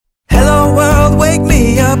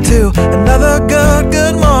up to another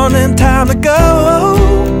good morning. Time to go.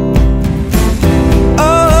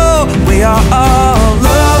 Oh, we are all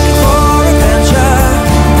looking for adventure.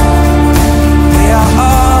 We are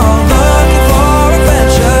all looking for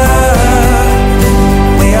adventure.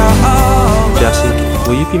 We are all. Jesse,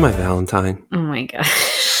 will you be my Valentine? Oh my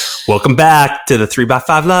gosh. Welcome back to the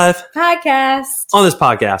 3x5 Live Podcast. On this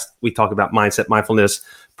podcast, we talk about mindset, mindfulness,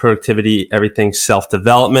 productivity, everything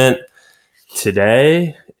self-development.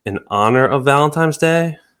 Today, in honor of Valentine's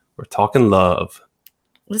Day, we're talking love.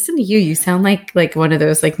 Listen to you. You sound like one of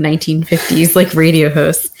those 1950s radio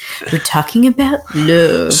hosts. We're talking about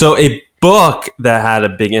love. So a book that had a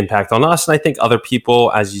big impact on us, and I think other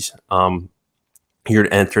people, as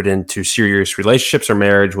you're entered into serious relationships or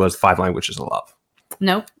marriage, was 5 Languages of Love.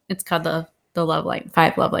 Nope. It's called the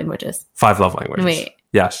 5 Love Languages. 5 Love Languages. Wait.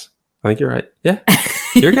 Yes. I think you're right. Yeah.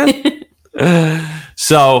 You're good.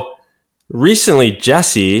 So recently,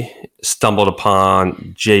 Jesse stumbled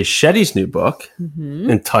upon Jay Shetty's new book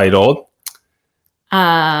entitled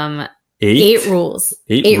 8 Rules.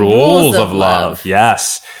 8 Rules of Love.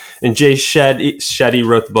 Yes. And Jay Shetty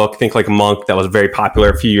wrote the book, Think Like a Monk, that was very popular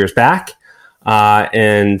a few years back.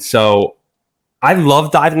 And so I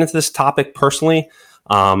love diving into this topic personally.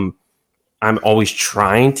 I'm always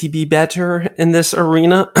trying to be better in this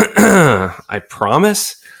arena. I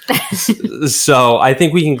promise. So I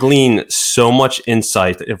think we can glean so much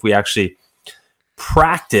insight if we actually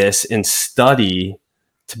practice and study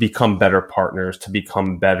to become better partners, to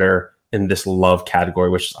become better in this love category,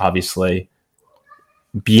 which is obviously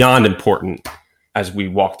beyond important as we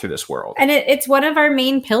walk through this world. And it's one of our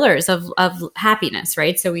main pillars of happiness,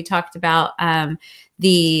 right? So we talked about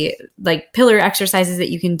the pillar exercises that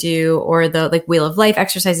you can do, or the wheel of life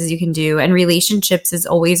exercises you can do, and relationships is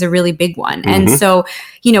always a really big one. And so,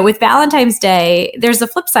 with Valentine's Day, there's the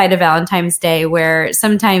flip side of Valentine's Day where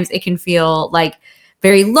sometimes it can feel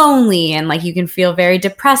very lonely and you can feel very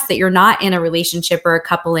depressed that you're not in a relationship or a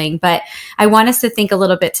coupling. But I want us to think a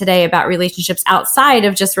little bit today about relationships outside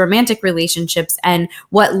of just romantic relationships and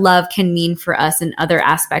what love can mean for us in other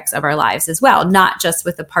aspects of our lives as well, not just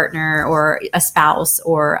with a partner or a spouse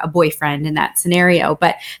or a boyfriend in that scenario,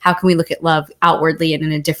 but how can we look at love outwardly and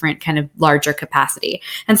in a different kind of larger capacity.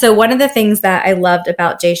 And so one of the things that I loved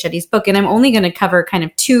about Jay Shetty's book, and I'm only going to cover kind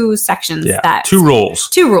of 2 sections, 2 rules.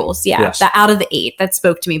 2 rules, yes. That out of the 8 that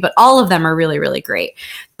spoke to me, but all of them are really, really great.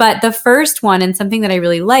 But the first one, and something that I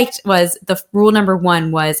really liked, was the rule number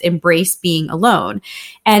 1 was embrace being alone.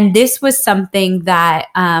 And this was something that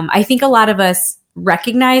I think a lot of us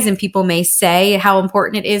recognize, and people may say how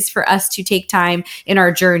important it is for us to take time in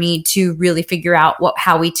our journey to really figure out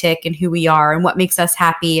how we tick and who we are and what makes us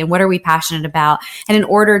happy and what are we passionate about. And in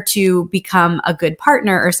order to become a good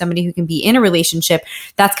partner or somebody who can be in a relationship,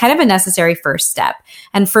 that's kind of a necessary first step.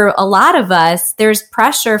 And for a lot of us, there's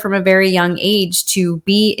pressure from a very young age to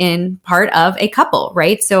be in part of a couple,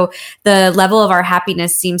 right? So the level of our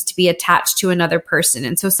happiness seems to be attached to another person.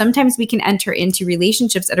 And so sometimes we can enter into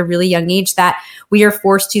relationships at a really young age that we are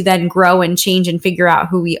forced to then grow and change and figure out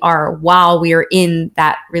who we are while we are in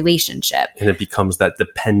that relationship. And it becomes that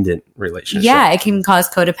dependent relationship. Yeah, it can cause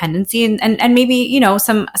codependency and maybe,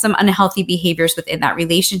 some unhealthy behaviors within that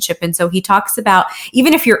relationship. And so he talks about,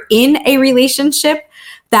 even if you're in a relationship,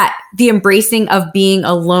 that the embracing of being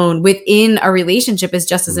alone within a relationship is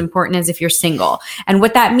just as important as if you're single. And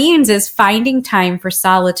what that means is finding time for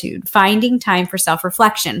solitude, finding time for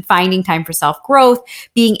self-reflection, finding time for self-growth,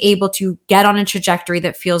 being able to get on a trajectory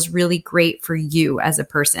that feels really great for you as a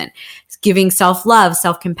person. Giving self-love,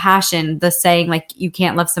 self-compassion, the saying you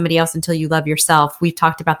can't love somebody else until you love yourself. We've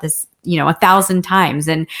talked about this 1,000 times,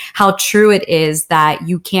 and how true it is that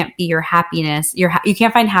you can't be your happiness. You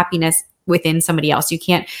can't find happiness within somebody else. You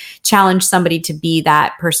can't challenge somebody to be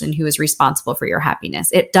that person who is responsible for your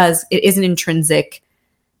happiness. It is an intrinsic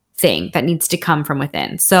thing that needs to come from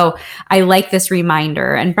within. So I like this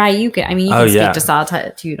reminder. And Brian, you can speak to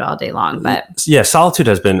solitude all day long, but yeah, solitude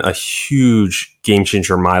has been a huge game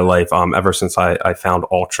changer in my life ever since I found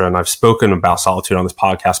Ultra. And I've spoken about solitude on this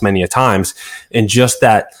podcast many a times. And just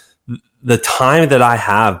that the time that I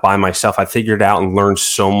have by myself, I figured out and learned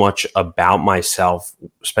so much about myself,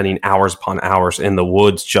 spending hours upon hours in the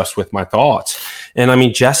woods just with my thoughts.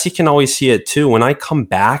 And Jesse can always see it too. When I come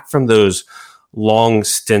back from those long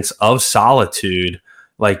stints of solitude,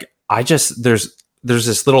 there's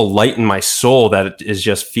this little light in my soul that is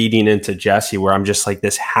just feeding into Jesse, where I'm just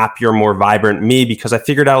this happier, more vibrant me, because I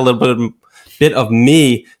figured out a little bit of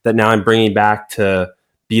me that now I'm bringing back to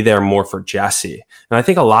be there more for Jesse. And I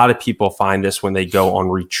think a lot of people find this when they go on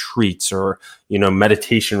retreats or,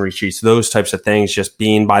 meditation retreats, those types of things, just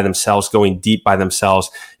being by themselves, going deep by themselves,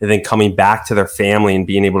 and then coming back to their family and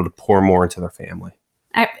being able to pour more into their family.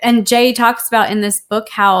 And Jay talks about in this book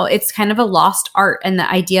how it's kind of a lost art and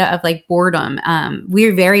the idea of like boredom. We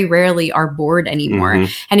very rarely are bored anymore.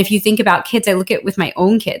 Mm-hmm. And if you think about kids, I look at with my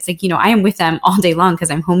own kids, like, I am with them all day long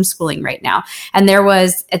because I'm homeschooling right now. And there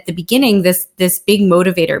was at the beginning this big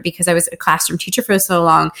motivator, because I was a classroom teacher for so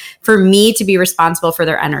long, for me to be responsible for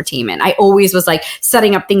their entertainment. I always was like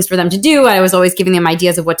setting up things for them to do. I was always giving them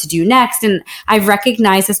ideas of what to do next. And I've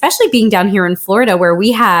recognized, especially being down here in Florida, where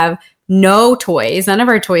we have no toys. None of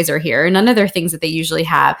our toys are here. None of their things that they usually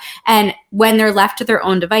have. And when they're left to their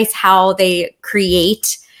own device, how they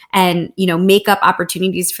create and, make up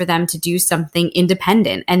opportunities for them to do something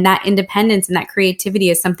independent. And that independence and that creativity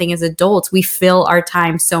is something as adults, we fill our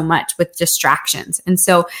time so much with distractions. And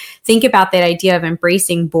so think about that idea of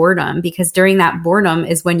embracing boredom, because during that boredom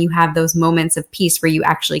is when you have those moments of peace where you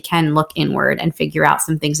actually can look inward and figure out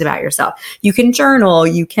some things about yourself. You can journal,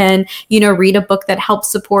 you can, read a book that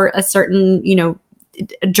helps support a certain,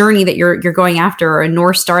 journey that you're going after, or a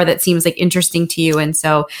North Star that seems like interesting to you. And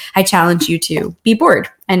so I challenge you to be bored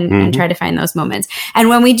and try to find those moments. And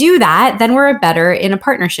when we do that, then we're better in a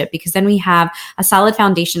partnership, because then we have a solid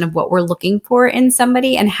foundation of what we're looking for in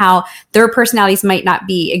somebody and how their personalities might not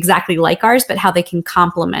be exactly like ours, but how they can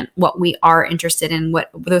complement what we are interested in, what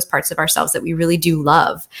those parts of ourselves that we really do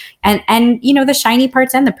love. And the shiny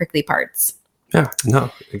parts and the prickly parts. Yeah, no,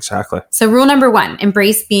 exactly. So rule number 1,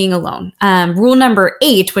 embrace being alone. Rule number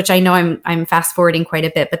 8, which I know I'm fast forwarding quite a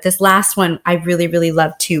bit, but this last one I really, really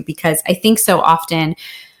love too, because I think so often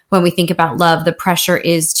when we think about love, the pressure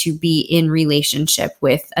is to be in relationship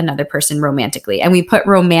with another person romantically. And we put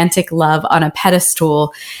romantic love on a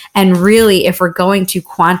pedestal. And really, if we're going to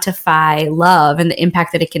quantify love and the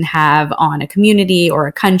impact that it can have on a community or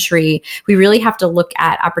a country, we really have to look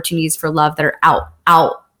at opportunities for love that are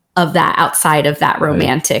outside of that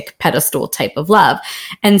romantic pedestal type of love.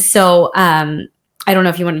 And so, I don't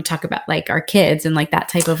know if you want to talk about like our kids and like that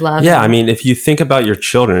type of love. Yeah. I mean, if you think about your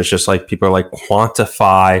children, it's just like people are like,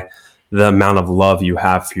 quantify the amount of love you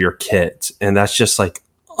have for your kids. And that's just like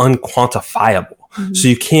unquantifiable. Mm-hmm. So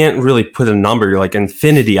you can't really put a number. You're like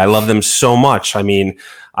infinity. I love them so much. I mean,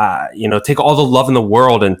 take all the love in the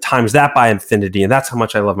world and times that by infinity. And that's how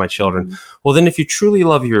much I love my children. Mm-hmm. Well, then if you truly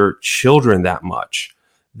love your children that much,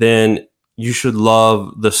 then you should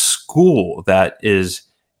love the school that is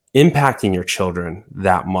impacting your children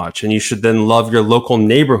that much. And you should then love your local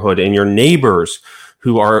neighborhood and your neighbors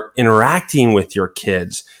who are interacting with your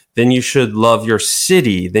kids. Then you should love your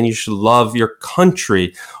city. Then you should love your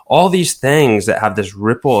country. All these things that have this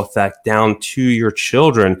ripple effect down to your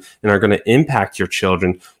children and are going to impact your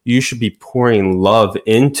children, you should be pouring love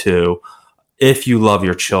into if you love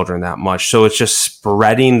your children that much. So it's just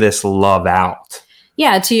spreading this love out.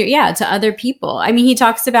 To other people. I mean, Jay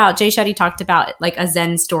Shetty talked about like a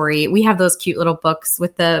Zen story. We have those cute little books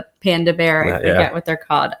with the panda bear. I forget what they're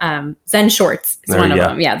called. Zen Shorts is one of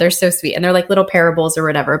them. Yeah, they're so sweet. And they're like little parables or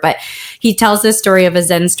whatever. But he tells this story of a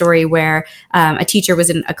Zen story where a teacher was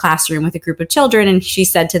in a classroom with a group of children, and she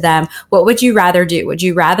said to them, what would you rather do? Would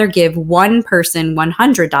you rather give one person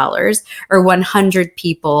 $100 or 100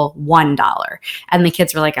 people $1? And the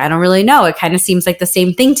kids were like, I don't really know. It kind of seems like the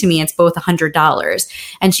same thing to me. It's both $100.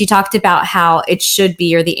 And she talked about how it should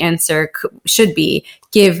be, or the answer should be,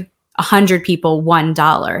 give 100 people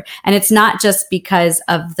 $1. And it's not just because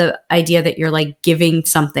of the idea that you're like giving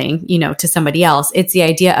something, to somebody else. It's the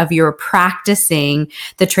idea of you're practicing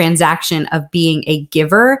the transaction of being a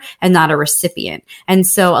giver and not a recipient. And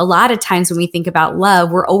so a lot of times when we think about love,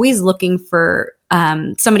 we're always looking for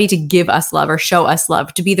somebody to give us love or show us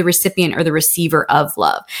love, to be the recipient or the receiver of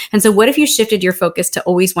love. And so what if you shifted your focus to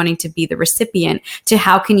always wanting to be the recipient to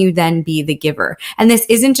how can you then be the giver? And this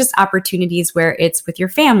isn't just opportunities where it's with your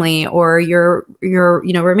family or your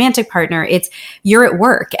romantic partner. It's you're at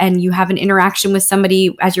work and you have an interaction with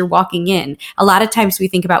somebody as you're walking in. A lot of times we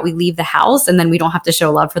think about we leave the house and then we don't have to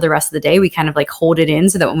show love for the rest of the day. We kind of like hold it in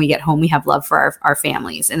so that when we get home, we have love for our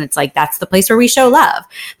families. And it's like, that's the place where we show love.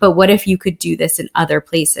 But what if you could do this in other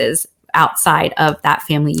places outside of that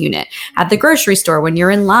family unit? At the grocery store, when you're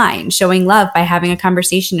in line, showing love by having a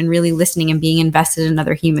conversation and really listening and being invested in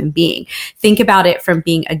another human being. Think about it from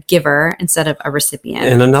being a giver instead of a recipient.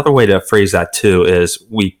 And another way to phrase that too is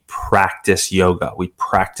we practice yoga, we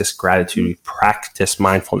practice gratitude, we practice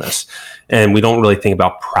mindfulness, and we don't really think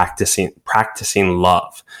about practicing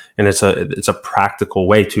love. And it's a practical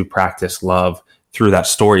way to practice love through that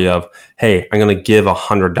story of, hey, I'm going to give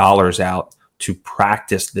 $100 out to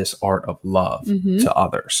practice this art of love to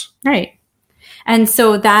others. Right. And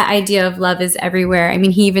so that idea of love is everywhere. I mean,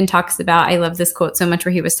 he even talks about, I love this quote so much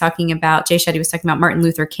where he was talking about, Jay Shetty was talking about Martin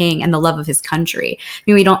Luther King and the love of his country. I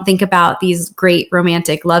mean, we don't think about these great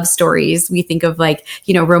romantic love stories. We think of like,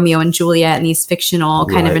 you know, Romeo and Juliet and these fictional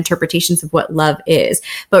kind of interpretations of what love is.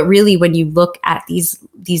 But really, when you look at these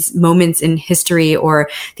moments in history or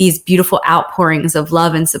these beautiful outpourings of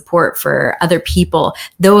love and support for other people,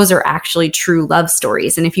 those are actually true love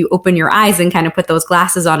stories. And if you open your eyes and kind of put those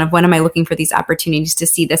glasses on of when am I looking for these opportunities to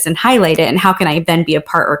see this and highlight it, and how can I then be a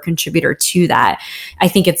part or contributor to that, I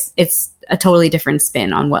think it's a totally different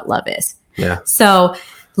spin on what love is. Yeah. So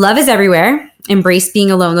love is everywhere. Embrace being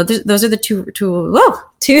alone. Those are the two rules.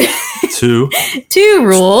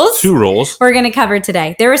 Two rules we're going to cover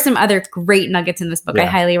today. There are some other great nuggets in this book. Yeah. I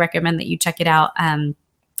highly recommend that you check it out.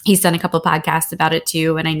 He's done a couple of podcasts about it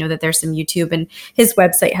too. And I know that there's some YouTube, and his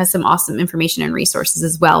website has some awesome information and resources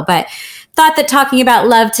as well. But thought that talking about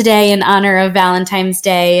love today in honor of Valentine's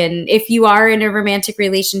Day. And if you are in a romantic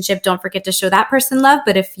relationship, don't forget to show that person love.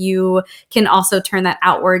 But if you can also turn that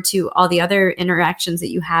outward to all the other interactions that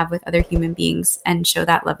you have with other human beings and show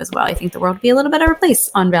that love as well, I think the world would be a little better place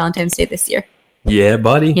on Valentine's Day this year. Yeah,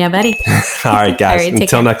 buddy. Yeah, buddy. All right, guys. All right,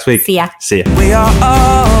 until next week. See ya. See ya. We are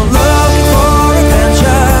all